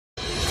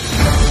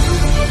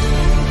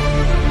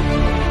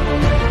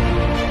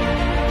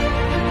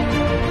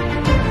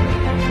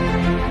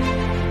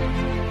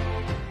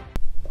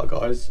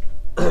guys,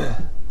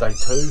 day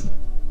 2.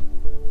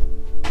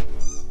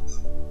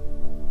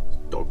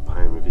 Dog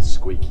playing with his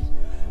squeaky.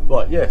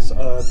 Right, yes,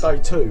 day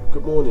 2.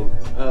 Good morning.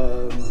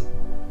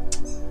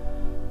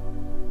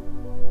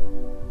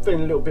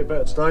 Feeling a little bit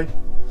better today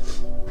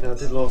than I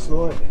did last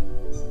night.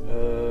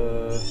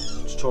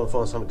 Just trying to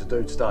find something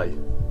to do today.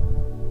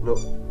 Not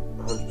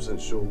 100%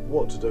 sure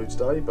what to do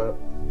today, but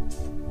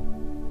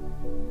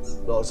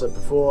like I said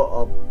before,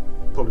 I'll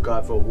probably go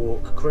out for a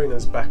walk.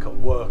 Karina's back at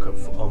work,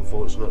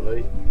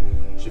 unfortunately.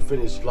 She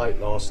finished late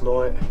last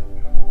night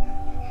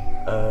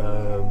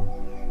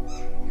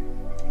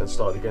and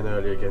started again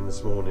early again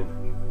this morning.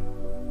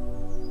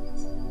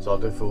 So I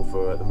do feel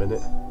for her at the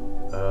minute,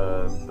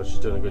 but she's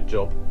doing a good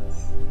job.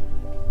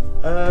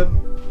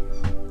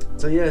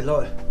 So yeah,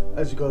 like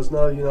as you guys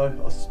know, in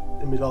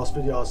my last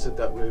video I said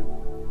that we're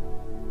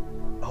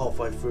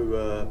halfway through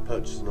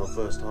purchasing our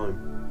first home,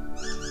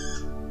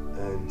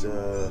 and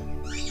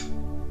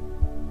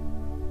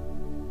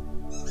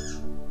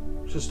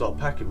should start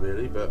packing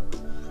really, but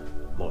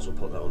might as well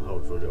put that on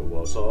hold for a little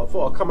while. So I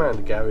thought I'd come out in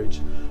the garage,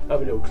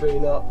 have a little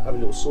clean up, have a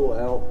little sort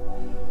out,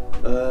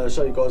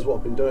 show you guys what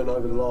I've been doing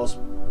over the last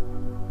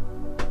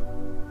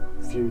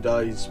few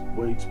days,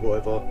 weeks,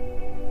 whatever.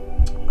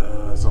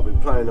 So I've been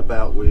playing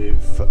about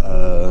with got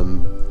a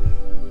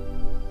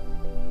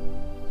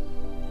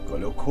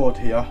little quad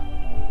here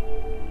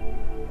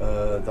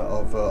that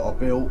I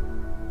built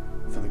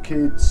for the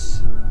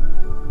kids.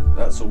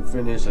 That's all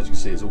finished. As you can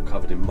see, it's all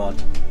covered in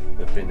mud.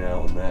 They've been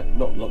out on that,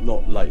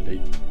 not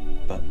lately,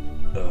 but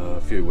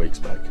a few weeks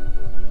back.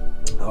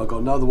 I've got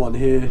another one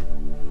here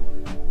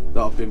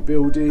that I've been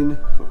building.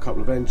 Got a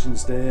couple of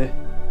engines there,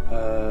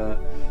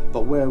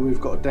 but where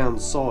we've got to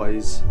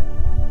downsize,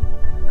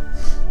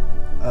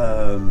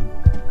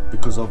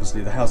 because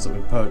obviously the house that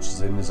we're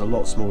purchasing is a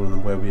lot smaller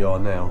than where we are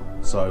now.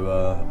 So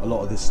a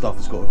lot of this stuff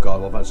has got to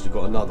go. I've actually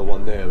got another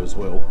one there as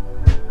well.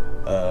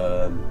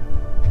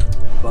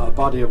 But a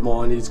buddy of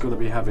mine is going to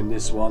be having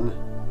this one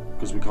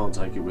because we can't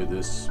take it with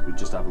us. We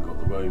just haven't got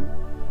the room.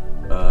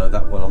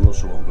 That one I'm not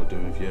sure what I'm going to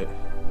do with yet.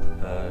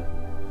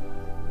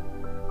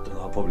 Don't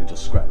know, I'll probably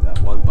just scrap that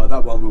one, but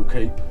that one we'll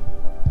keep.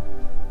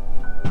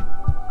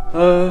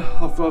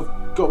 I've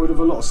got rid of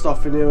a lot of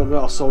stuff in here, and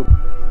I sold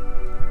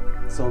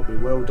my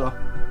welder.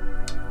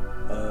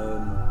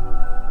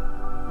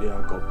 Yeah,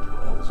 I've got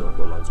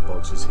loads of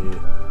boxes here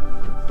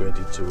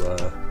ready to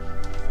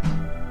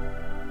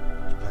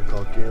pack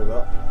our gear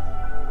up.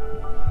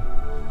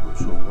 Not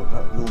sure what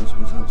that noise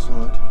was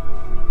outside.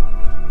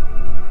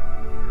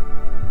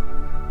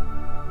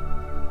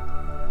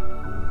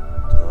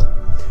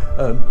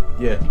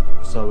 Yeah,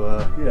 so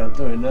yeah, I'm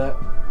doing that.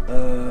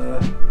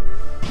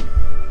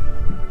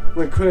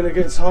 When Karina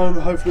gets home,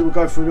 hopefully we'll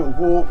go for a little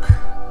walk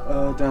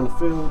down the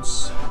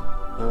fields.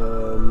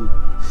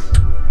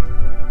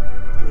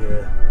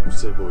 Yeah, we'll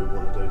see what we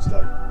want to do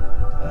today.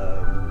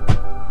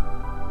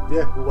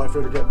 Yeah, we'll wait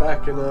for her to get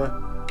back, and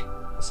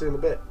I'll see you in a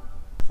bit.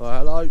 Right,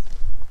 hello.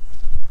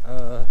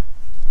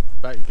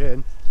 Back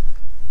again.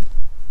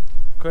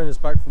 Karina's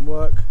back from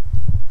work.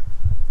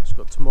 She's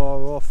got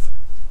tomorrow off.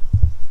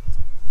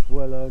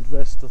 Well earned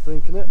rest, I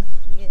think, innit?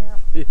 Yeah.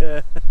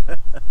 Yeah.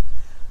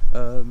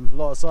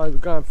 Like I say, we're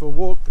going for a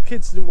walk. The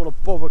kids didn't want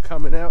to bother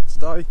coming out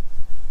today.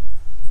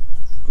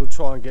 We'll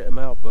try and get them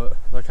out, but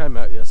they came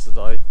out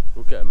yesterday.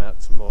 We'll get them out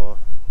tomorrow.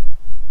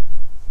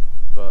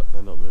 But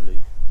they're not really,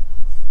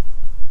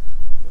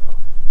 well,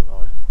 I don't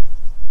know.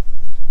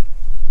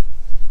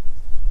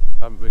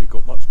 I haven't really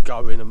got much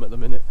go in them at the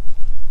minute.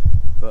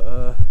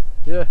 But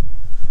yeah.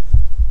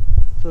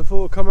 So I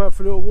thought I'd come out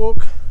for a little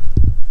walk.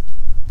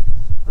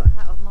 Got a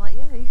hat on like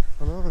you.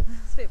 I know.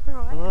 It's a bit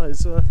bright. I know,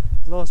 it's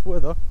nice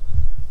weather.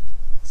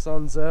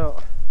 Sun's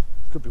out.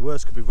 Could be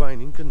worse, could be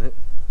raining, couldn't it?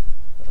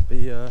 That'd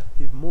be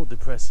even more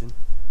depressing.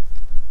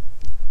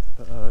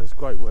 But it's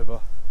great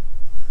weather.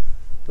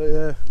 But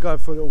yeah, going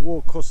for a little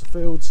walk across the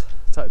fields,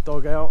 take the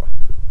dog out.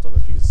 Don't know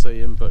if you can see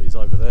him, but he's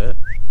over there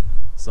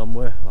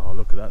somewhere. Oh,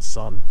 look at that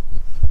sun.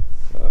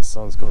 That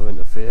sun's going to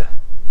interfere.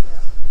 Yeah.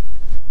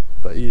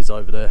 But he is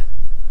over there,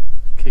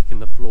 kicking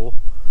the floor.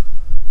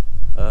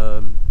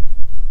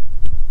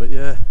 But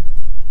yeah,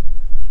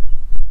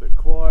 a bit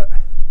quiet,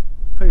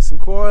 peace and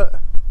quiet.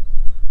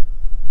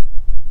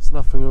 There's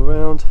nothing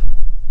around.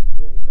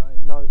 We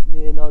ain't going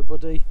near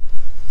nobody.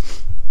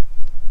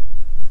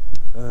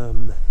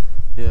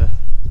 Yeah,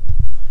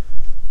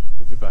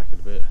 we'll be back in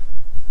a bit.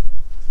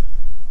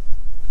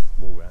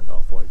 Walk around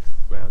halfway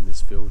around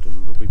this field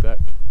and we'll be back.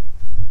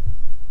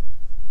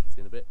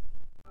 See you in a bit.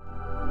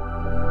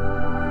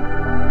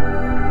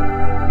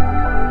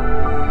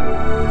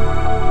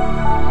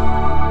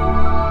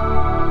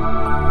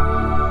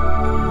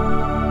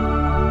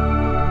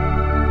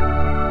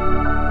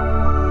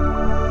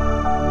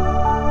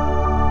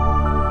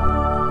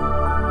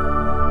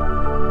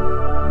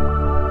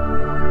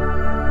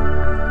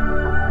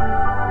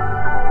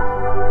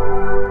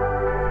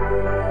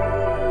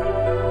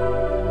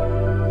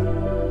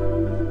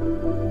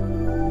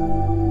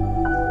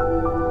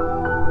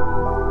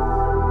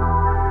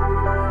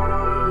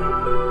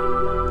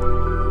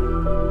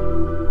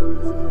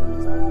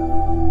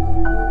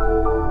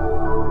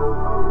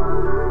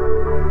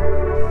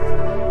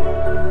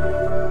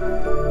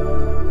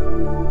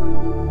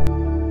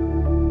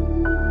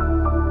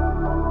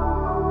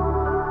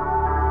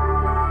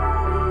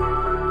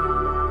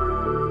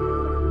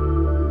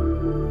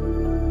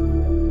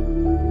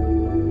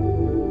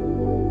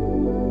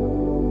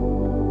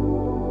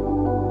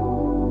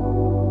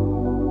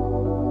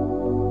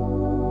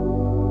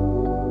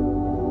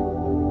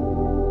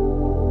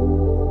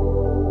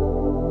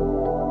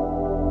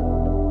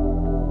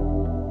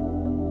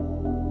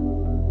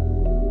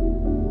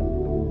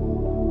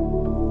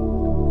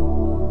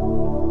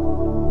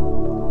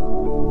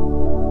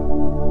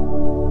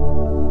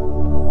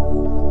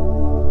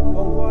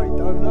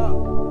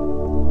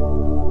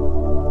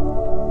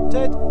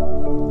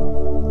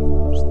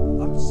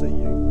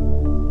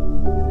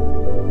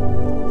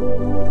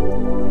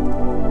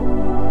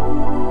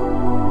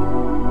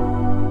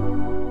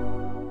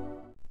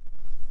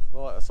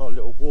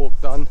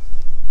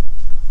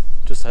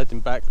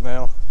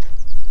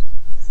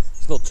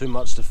 too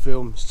much to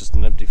film. It's just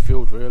an empty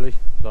field really,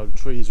 load of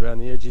trees around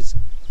the edges.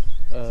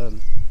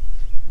 In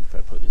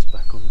fact, put this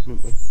back on,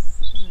 didn't we?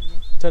 Yeah.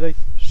 Teddy,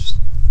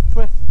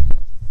 come here.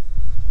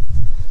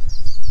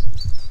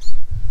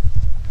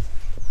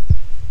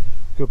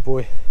 Good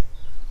boy.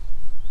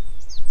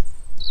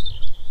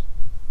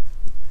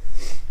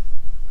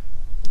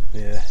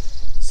 Yeah,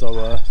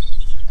 so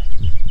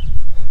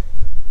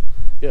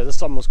yeah, the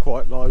sun was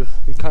quite low.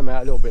 We came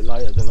out a little bit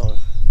later than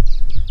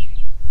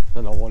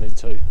I wanted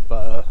to,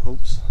 but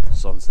oops, the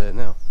sun's there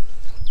now.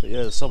 But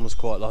yeah, the sun was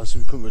quite low, so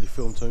we couldn't really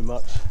film too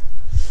much.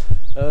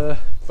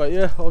 But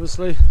yeah,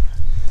 obviously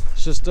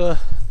it's just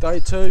day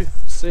 2,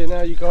 seeing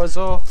how you guys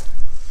are.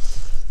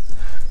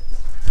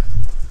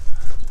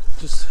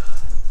 Just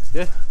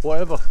yeah,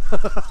 whatever.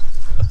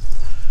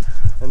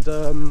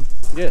 And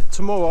yeah,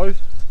 tomorrow,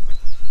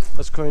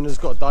 as Karina's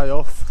got a day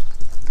off,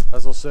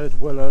 as I said,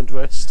 well earned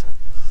rest.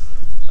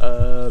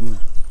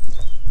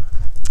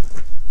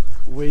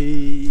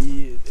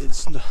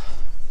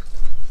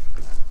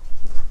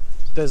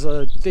 There's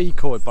a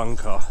decoy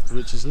bunker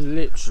which is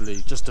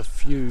literally just a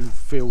few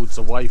fields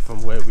away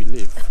from where we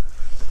live.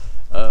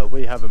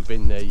 We haven't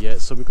been there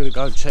yet, so we're going to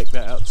go and check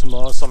that out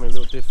tomorrow. Something a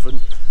little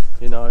different,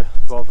 you know,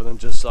 rather than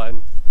just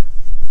saying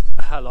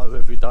hello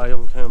every day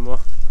on camera.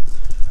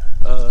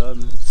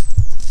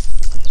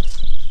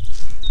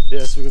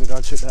 Yeah, so we're going to go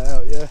and check that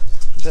out. Yeah,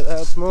 check that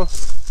out tomorrow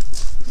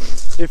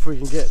if we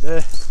can get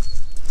there.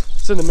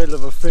 It's in the middle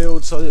of a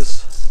field, so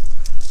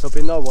there'll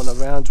be no one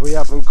around. We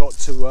haven't got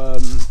to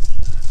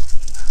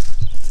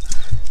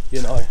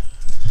you know,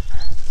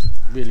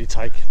 really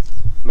take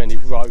many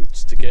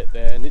roads to get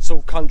there, and it's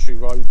all country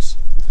roads,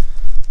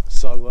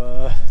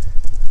 so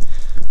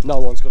no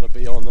one's going to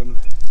be on them.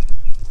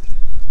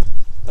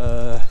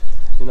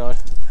 You know,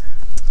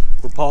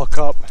 we'll park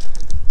up,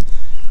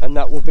 and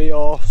that will be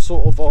our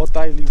sort of our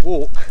daily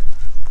walk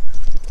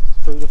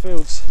through the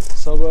fields.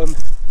 So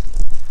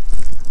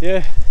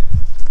yeah,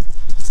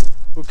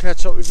 we'll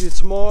catch up with you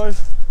tomorrow.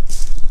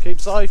 Keep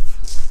safe,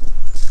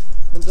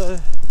 and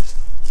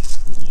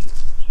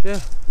yeah,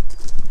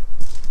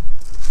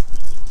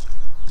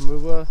 and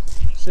we'll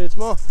see you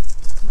tomorrow.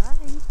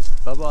 Bye.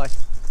 Bye bye.